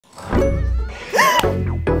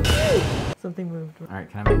Something moved. Alright,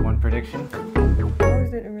 can I make one prediction? How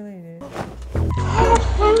is it related?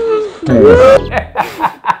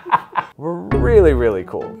 We're really, really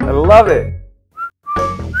cool. I love it.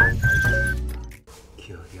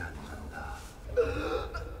 기억이 안 난다.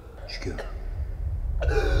 죽여.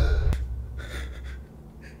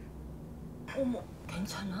 어머,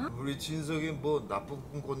 괜찮아? 우리 진석이 뭐 나쁜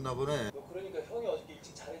꿈 꿨나 보네. 너 그러니까 형이 어저께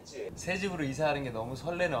일찍 잘했지? 새 집으로 이사하는 게 너무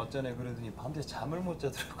설레네 어쩌네 그러더니 밤새 잠을 못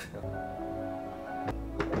자더라고요.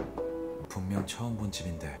 분명 처음 본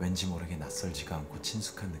집인데 왠지 모르게 낯설지가 않고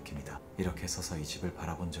친숙한 느낌이다. 이렇게 서서 이 집을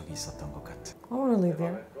바라본 적이 있었던 것 같아. I want to live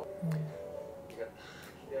there.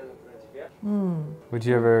 Would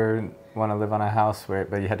you ever want to live on a house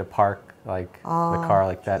but you had to park like the car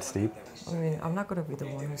like that steep? I mean, I'm not gonna be the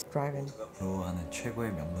one who's driving. 부러워하는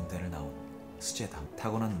최고의 명문대를 나온 수재다.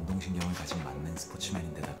 타고난 운동신경을 가진 만능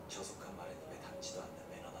스포츠맨인데다 저속한 말은 입에 닿지도 않는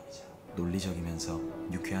매너남이자 논리적이면서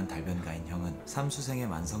유쾌한 달변가인 형은 삼수생의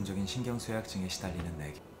만성적인 신경쇠약증에 시달리는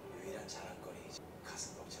내게 유일한 자랑거리이자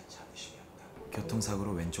가슴 벅찬 자부심이었다.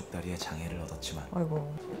 교통사고로 왼쪽 다리에 장애를 얻었지만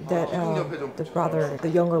아이고. That the brother,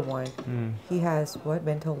 the younger one, he has what,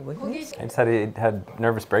 mental weakness? He said he had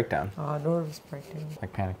nervous breakdown, Nervous breakdown.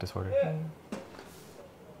 like panic disorder.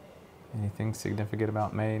 Anything significant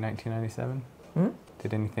about May 1997?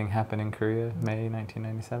 Did anything happen in Korea May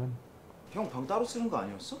 1997? 형 방 따로 쓰는 거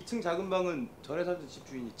아니었어? 2층 작은 방은 전에 살던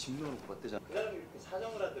집주인이 집 넣어놓고 왔대잖아. 그 사람이 이렇게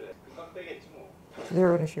사정을 하더래. 금방 빼겠지 뭐.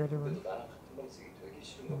 They're gonna share the room. 나랑 같은 방 쓰기 되게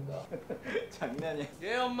싫은 건가? 장난이야.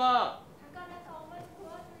 예 엄마. 잠깐 와서 엄마 좀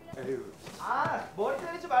도와줄래? 에휴. 아 머리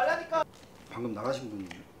때리지 말라니까. 방금 나가신 분이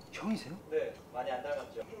형이세요? 네 많이 안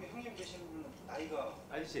닮았죠. 형님 계시는 분은 나이가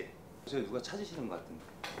아저씨. 저희 누가 찾으시는 것 같은데.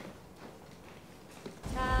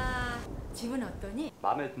 자, 집은 어떠니?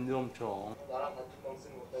 마음에 든데 엄청. 나랑 같은 방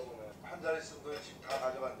쓰는 거 빼고는 한 자리 쓰고 집 다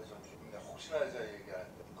가져간대 정신. 근데 혹시나 해서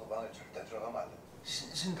얘기하는데 그 방에 절대 들어가면 안 돼.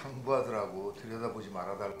 신신당부하더라고. 들여다보지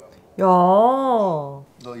말아달라고. 야.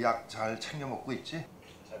 너 약 잘 챙겨 먹고 있지?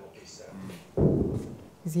 잘 먹고 있어요.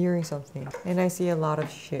 He's hearing something, and I see a lot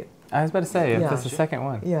of shit. I was about to say, if Yeah. this is the second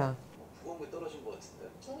one. Yeah. 부엌에 떨어진 것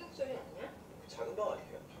같은데. 중국 소리 아니야? 작은 방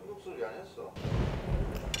아니에요? 한국 소리 아니었어.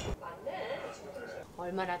 맞네.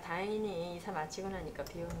 얼마나 다행이니 이사 마치고 나니까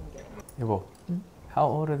비 오는 게. Well, how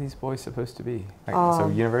old are these boys supposed to be? Like, so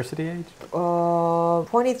university age?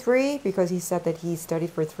 23, because he said that he studied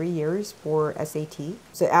for 3 years for SAT.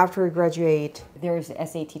 So after he graduate, there's an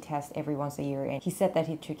SAT test every once a year, and he said that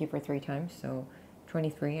he took it for 3 times. So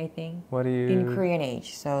 23, I think. What do you... In Korean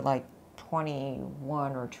age, so like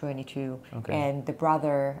 21 or 22. Okay. And the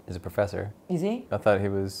brother, Is a professor. is he? I thought he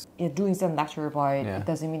was... Doing some lecture, but Yeah. it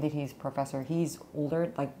doesn't mean that he's professor. He's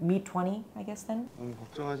older, like mid-20, I guess then.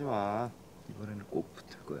 걱정하지 마. 이번에는 꼭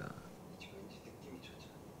붙을 거야. 왠지 느낌이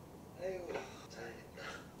좋잖아. 아이고 잘했다.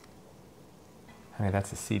 Honey,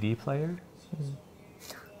 that's a CD player?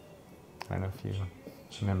 I don't know if you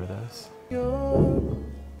remember those.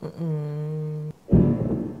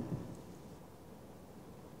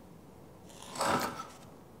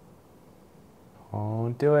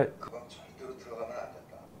 Don't do it. 그 방 절대로 들어가면 안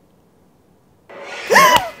된다.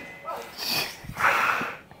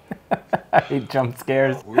 I hate jump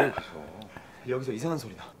scares. 뭐야 여기서 이상한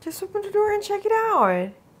소리 나. Just open the door and check it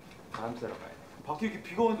out. 다음 새로 가야 돼. 밖에 이렇게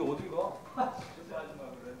비가 오는데 어딜 가? 조심하지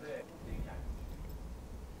마 그런데.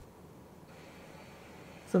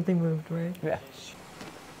 Something moved, right? Yeah.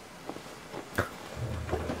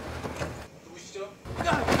 누구시죠?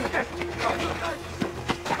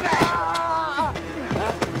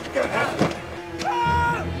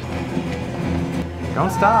 Don't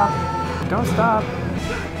stop. Don't stop.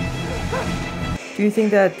 Do you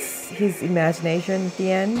think that's his imagination at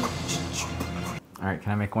the end? All right,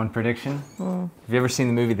 can I make one prediction? Have you ever seen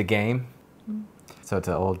the movie The Game? So it's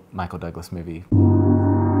an old Michael Douglas movie.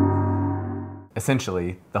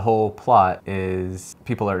 Essentially, the whole plot is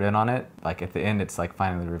people are in on it. Like at the end, it's like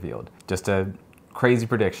finally revealed. Just a crazy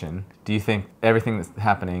prediction. Do you think everything that's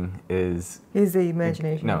happening is... Is the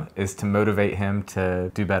imagination? No, is to motivate him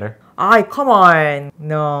to do better? Ay, come on.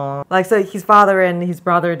 No. Like, so his father and his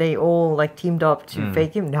brother, they all like teamed up to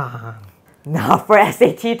fake him? Nah. Nah, for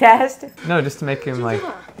SAT test? No, just to make him like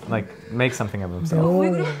make something of himself.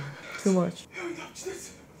 No. Too much.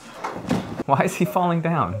 Why is he falling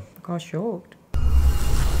down? I got shocked.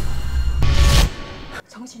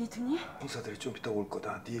 정신이 드니? 형사들이 좀 이따 올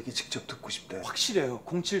거다. 네 얘기 직접 듣고 싶대. 확실해요.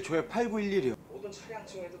 07 조회 8911이요. 모든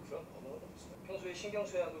차량층에도 그런 번호가 없어요. 평소에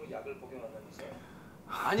신경쇠약으로 약을 복용한다면서요?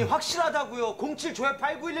 아니 확실하다고요. 07 조회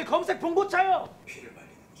 8911 검색 봉고차요. 피를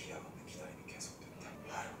말리는 기약 없는 기다림이 계속된다.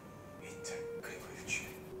 하루, 이틀, 그리고 일주일.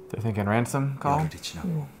 They're thinking ransom call? 열흘이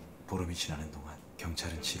지나고 보름이 지나는 동안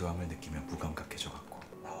경찰은 지루함을 느끼며 무감각해져갔고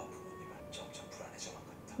나와 부모님은 점점 불안해져만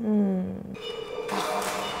갔다.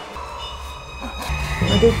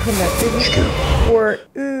 Are they connected? Or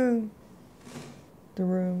the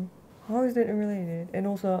room? How is it related? And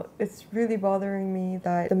also, it's really bothering me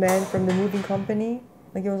that the man from the moving company,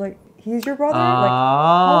 like, it was like, he's your brother? Like,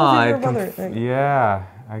 how is it your brother? Like, yeah,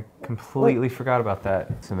 I completely forgot about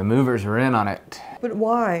that. So the movers are in on it. but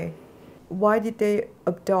why? Why did they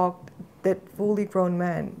adopt that fully grown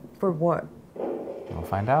man? For what? We'll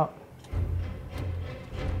find out.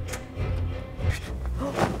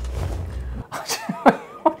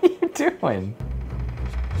 What are you doing?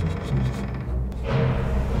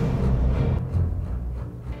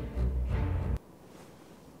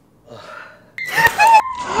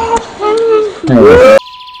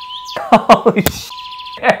 Holy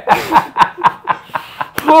shit.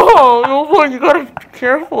 Oh, you gotta be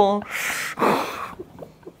careful.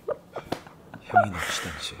 형이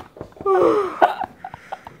납치당시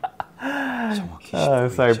정확히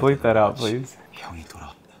Sorry, bleep that out, please. 형이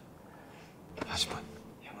돌아왔다. 하지만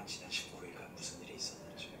형은 지난 19일간 무슨 일이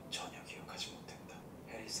있었는지 전혀 기억하지 못했다.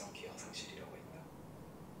 해리성 기억 상실이라고 했다.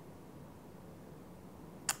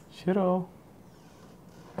 싫어.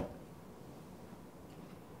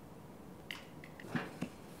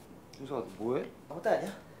 준서가 뭐해? 아무것도 아니야.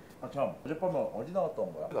 아 참, 어젯밤에 어디 나갔다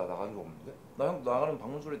온 거야? 나 나간 적 없는데? 나 형 나가는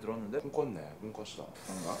방문 소리 들었는데? 꿈 꿨네, 꿈 꿨어.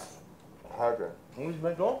 그런가? 가야 돼. 정리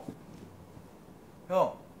좀 해줘?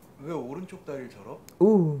 형, 왜 오른쪽 다리를 절어?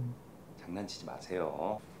 Ooh. 장난치지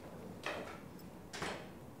마세요.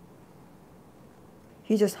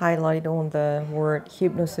 He just highlighted on the word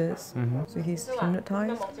hypnosis. So he's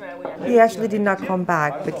hypnotized. 먹지 말고 약. He actually did not come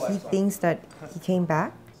back, but he thinks that he came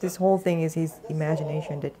back. This whole thing is his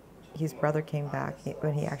imagination that his brother came back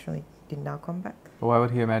when he actually did not come back. Why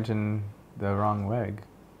would he imagine the wrong leg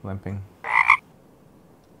limping?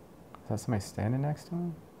 Is that somebody standing next to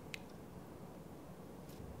him?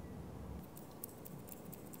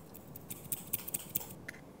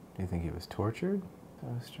 Do you think he was tortured? So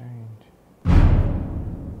strange.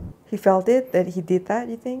 He felt it, that he did that,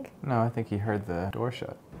 you think? No, I think he heard the door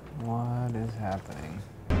shut. What is happening?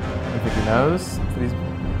 You think he knows that his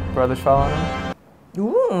brother's following him?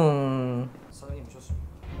 Ooh. 사장님 좋습니다.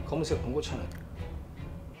 검은색 봉고차는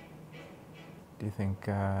Do you think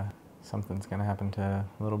something's gonna happen to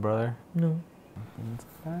little brother? No. Something's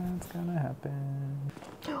bad's gonna happen.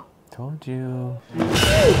 Told you.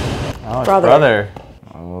 Oh, it's brother.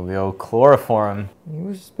 Oh, the old chloroform. It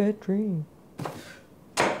was his bad dream.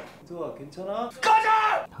 준서아 괜찮아?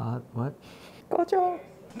 Hot, what? 꺼져.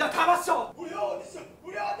 나 다 봤어. 우리 형 어디 있어?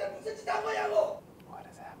 우리 형한테 무슨 짓 한 거냐고. What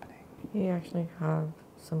is happening? He actually have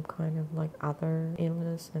some kind of like other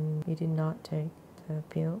illness and he did not take the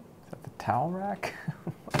pill. Is that the towel rack?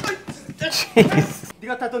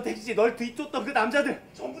 네가 탔던 택시 널 뒤쫓던 그 남자들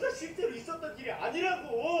전부 다 실제로 있었던 일이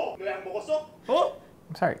아니라고. 너 약 먹었어? 어?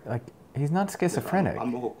 I'm sorry, like, he's not schizophrenic.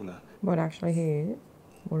 안 먹었구나. But actually he is.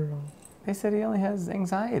 몰라. They said he only has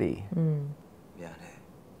anxiety. 미안해.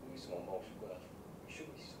 여기 있으면 엄마 오실 거야.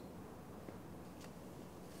 쉬고 있어.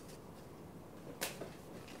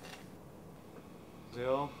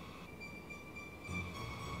 보세요.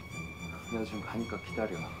 내가 지금 가니까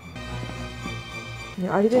기다려.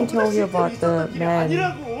 Yeah, I didn't tell you about the man.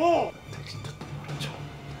 아니라고.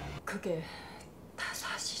 그게 다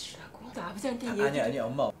사실이라고? 나 아버지한테 얘기. 아니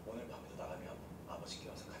엄마. 오늘 밤에도 나가면 아버지께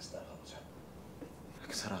와서 같이 나가보자.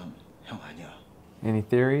 그 사람 형 아니야. Any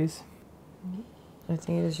theories? I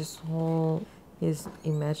think it is just all his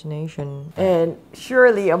imagination. And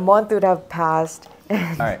surely a month would have passed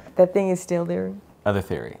and All right. that thing is still there. Other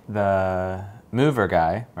theory. The mover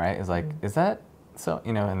guy, right, is like, is that so,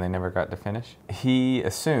 you know, and they never got to finish. He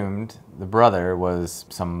assumed the brother was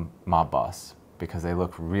some mob boss because they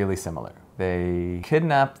look really similar. They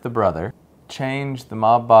kidnapped the brother, changed the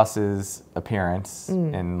mob boss's appearance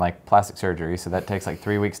in like plastic surgery, so that takes like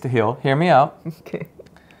 3 weeks to heal. Hear me out. Okay.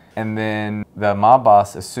 And then the mob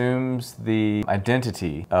boss assumes the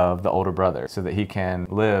identity of the older brother so that he can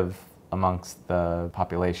live amongst the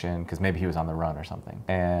population because maybe he was on the run or something.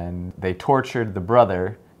 And they tortured the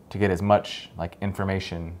brother to get as much like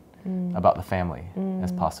information about the family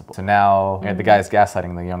as possible. So now the guy's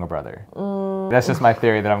gaslighting the younger brother. That's just my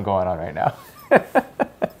theory that I'm going on right now.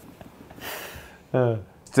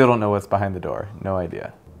 Still don't know what's behind the door. No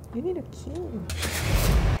idea. You need a key.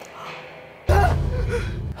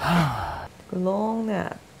 Long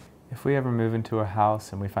nap. If we ever move into a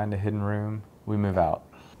house and we find a hidden room, we move out.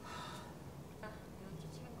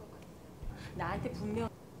 나한테 분명.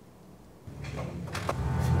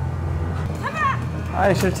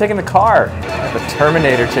 I should have taken the car. The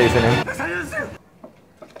Terminator chasing him.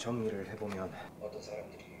 정리를 해보면 어떤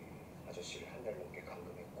사람들이 아저씨를 한 달 넘게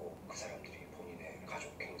감금했고 그 사람들이 본인의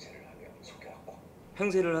가족 행세를 하며 속여왔고.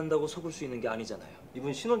 행세를 한다고 속을 수 있는 게 아니잖아요.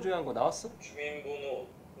 이분 신원 조회한 거 나왔어? 주민번호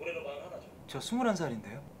올해는 41죠. 저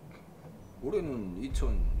 21살인데요. 올해는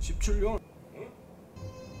 2017년.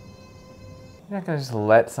 You're not gonna just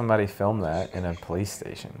let somebody film that in a police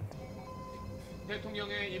station.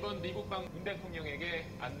 대통령의 이번 미국방 문 대통령에게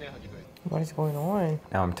안내하기도 했다. What is going on?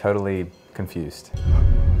 Now I'm totally confused.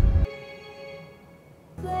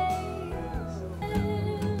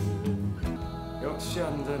 역시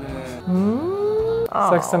안 되네.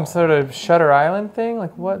 It's like some sort of Shutter Island thing?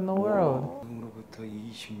 Like what in the world? 지금으로부터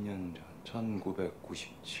 20년 전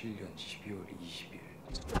 1997년 12월 20일.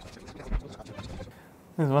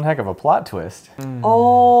 This is one heck of a plot twist.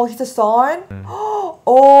 Oh, he's the son?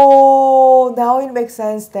 Oh, now it makes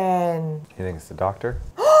sense then. You think it's the doctor?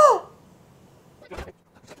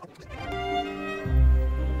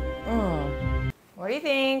 What do you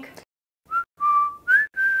think?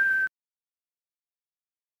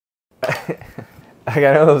 Like,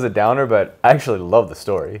 I know it was a downer, but I actually love the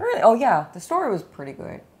story. Really? Oh yeah, the story was pretty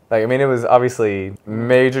good. Like, I mean, it was obviously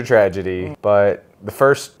major tragedy, but the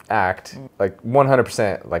first act, like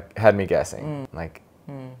 100%, like had me guessing. Like,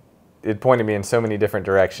 it pointed me in so many different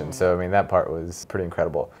directions. So I mean, that part was pretty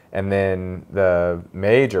incredible. And then the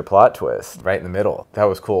major plot twist right in the middle, that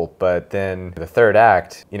was cool. But then the third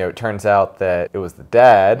act, you know, it turns out that it was the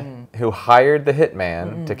dad who hired the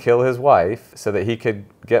hitman to kill his wife so that he could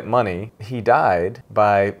get money. He died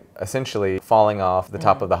by essentially falling off the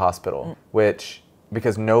top of the hospital, which,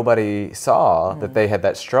 because nobody saw that they had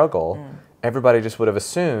that struggle, everybody just would have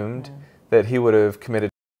assumed that he would have committed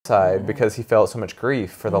suicide because he felt so much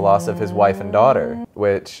grief for the loss of his wife and daughter,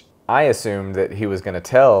 which I assumed that he was going to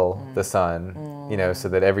tell the son, you know, so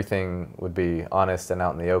that everything would be honest and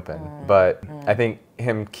out in the open. But I think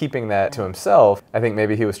him keeping that to himself, I think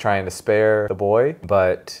maybe he was trying to spare the boy,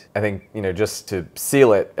 but I think, you know, just to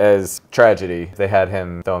seal it as tragedy, they had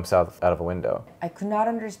him throw himself out of a window. I could not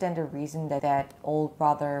understand the reason that that old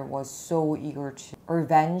brother was so eager to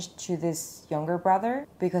revenge to this younger brother,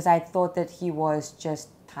 because I thought that he was just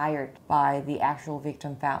tired by the actual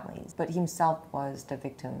victim families, but himself was the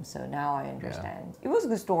victim, so now I understand. It was a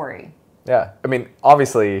good story. Yeah, I mean,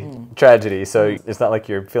 obviously tragedy, so it's not like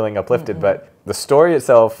you're feeling uplifted, but the story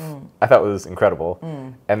itself I thought was incredible.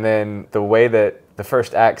 And then the way that the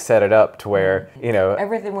first act set it up to where, you know,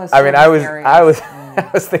 Everything was I mean, I was mysterious. I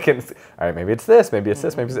was thinking, all right, maybe it's this, maybe it's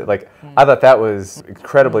this, maybe it's this. Like, I thought that was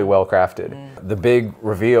incredibly well crafted. The big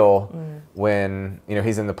reveal when, you know,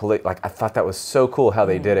 he's in the police, like, I thought that was so cool how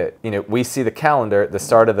they did it. You know, we see the calendar at the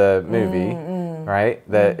start of the movie, right?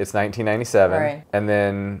 That it's 1997. Right. And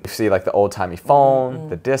then you see like the old-timey phone,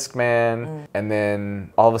 the Discman, and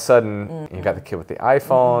then all of a sudden you got the kid with the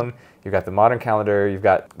iPhone, you've got the modern calendar, you've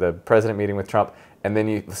got the president meeting with Trump, and then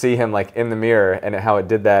you see him like in the mirror and how it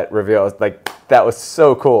did that reveal. Like, that was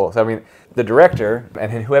so cool. So I mean, the director and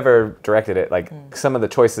whoever directed it, like some of the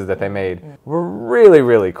choices that they made were really,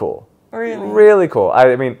 really cool. Really? Really cool.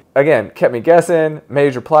 I mean, again, kept me guessing,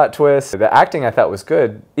 major plot twist. The acting I thought was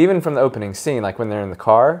good, even from the opening scene, like when they're in the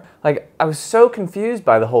car. Like, I was so confused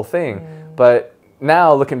by the whole thing, but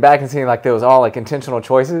now looking back and seeing like there was all like intentional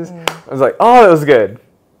choices, I was like, oh, it was good.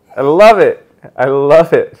 I love it. I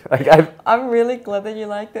love it. Like, I'm really glad that you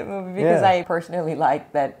like that movie, because Yeah. I personally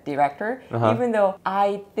like that director. Even though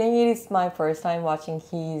I think it is my first time watching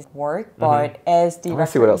his work, but as director wanna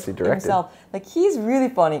see what else he directed. himself, like, he's really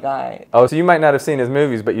funny guy. oh, so you might not have seen his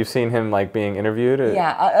movies, but you've seen him like being interviewed? Or?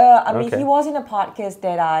 Yeah, I mean, Okay. he was in a podcast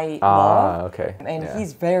that I Ah, love, okay. and Yeah.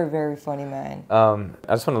 he's very, very funny man.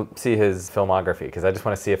 I just want to see his filmography because I just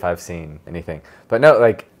want to see if I've seen anything. But no,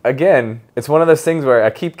 like, again, it's one of those things where I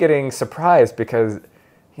keep getting surprised because,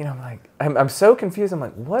 you know, I'm so confused. I'm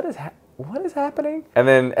like, what is happening? And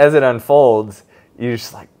then as it unfolds, you're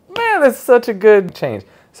just like, man, that's such a good change.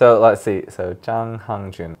 So let's see. So Jang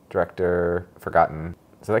Hangjun, director, Forgotten.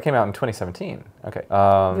 So that came out in 2017. Okay.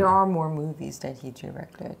 There are more movies that he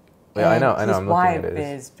directed. Yeah, I And know. I'm his looking wife at it.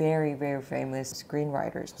 is very, very famous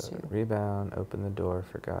screenwriters too. Rebound, Open the Door,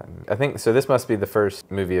 Forgotten. I think so. This must be the first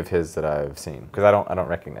movie of his that I've seen because I don't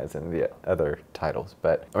recognize any of the other titles.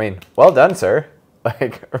 But I mean, well done, sir.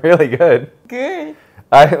 Like, really good. Good.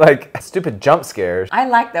 I like stupid jump scares. I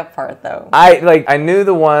like that part though. I knew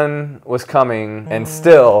the one was coming, and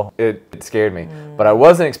still it scared me. But I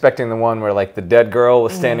wasn't expecting the one where like the dead girl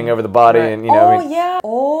was standing over the body, and you know. Oh yeah.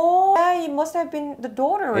 Oh yeah. It must have been the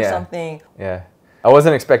daughter or Yeah. something. Yeah. I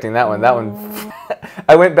wasn't expecting that one. That one,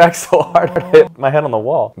 I went back so hard I hit my head on the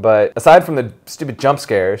wall. But aside from the stupid jump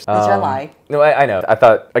scares, Which I like. No, I know. I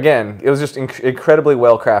thought, again, it was just incredibly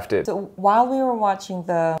well crafted. So while we were watching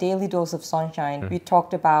the Daily Dose of Sunshine, we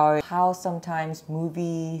talked about how sometimes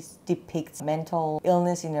movies depict mental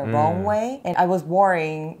illness in a wrong way. And I was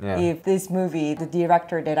worrying if this movie, the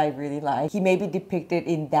director that I really like, he maybe depicted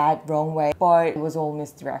in that wrong way, but it was all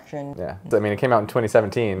misdirection. Yeah. I mean, it came out in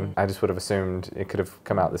 2017. I just would have assumed it could have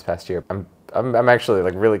come out this past year. I'm actually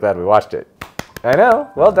like really glad we watched it. I know.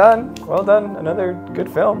 Well done. Well done. Another good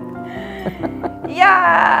film.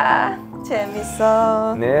 Yeah,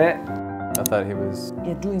 재밌어. 네. I thought he was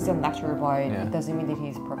doing some lecture, but Yeah. it doesn't mean that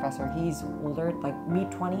he's a professor. He's older, like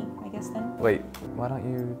mid-20, I guess then. Wait, why don't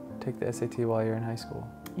you take the SAT while you're in high school?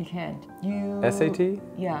 You can't. You SAT?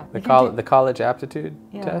 Yeah. The you can the college aptitude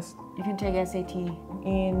Yeah. test? You can take SAT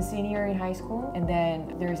in senior in high school, and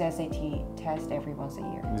then there's SAT test every once a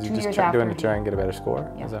year. Is 2 he years just doing after to try and get a better score?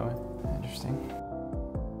 Yeah. Is that why? Interesting.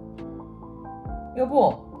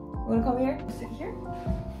 여보, wanna come here? Sit here?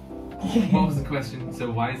 What was the question? So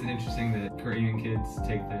why is it interesting that Korean kids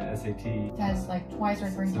take the SAT? That's like twice or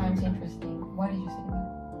three times interesting. Why did you say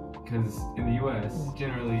that? Because in the US,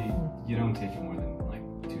 generally, you don't take it more than like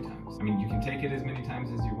 2 times. I mean, you can take it as many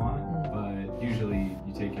times as you want, but usually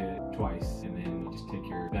you take it twice and then you just take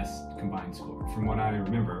your best combined score. From what I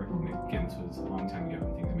remember, and again, this was a long time ago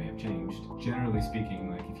and things may have changed, generally speaking,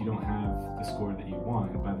 like if you don't have the score that you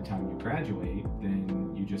want, by the time you graduate,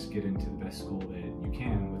 then you just get into the best school that you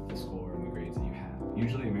can with the score and the grades that you have.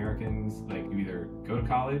 Usually Americans, like you either go to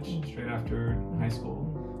college straight after high school,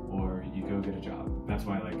 or you go get a job. That's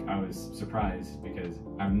why like I was surprised because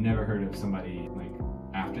I've never heard of somebody like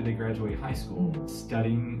after they graduate high school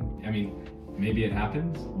studying. I mean, maybe it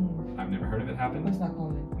happens. I've never heard of it happen. That's not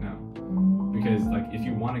common. No. Because like if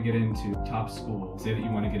you want to get into top school, say that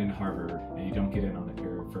you want to get into Harvard and you don't get in on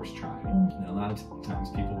your first try, then a lot of times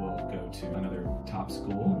people will go to another top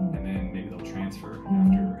school and then maybe they'll transfer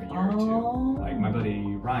after a year or two. Like my buddy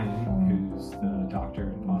Ryan, who's the doctor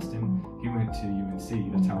in Boston, he went to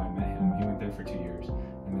UNC. That's how I met him. He went there for 2 years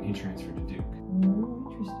and then he transferred to Duke.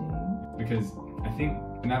 Interesting. Because I think,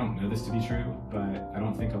 and I don't know this to be true, but I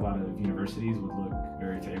don't think a lot of universities would look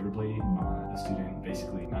very favorably on a student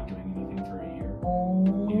basically not doing anything for a year.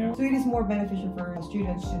 You know? So it is more beneficial for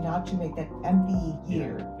students to not to make that empty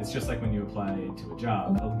year. Yeah. It's just like when you apply to a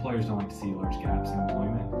job. Employers don't like to see large gaps in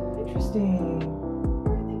employment. Interesting.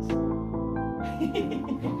 All right,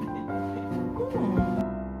 thanks.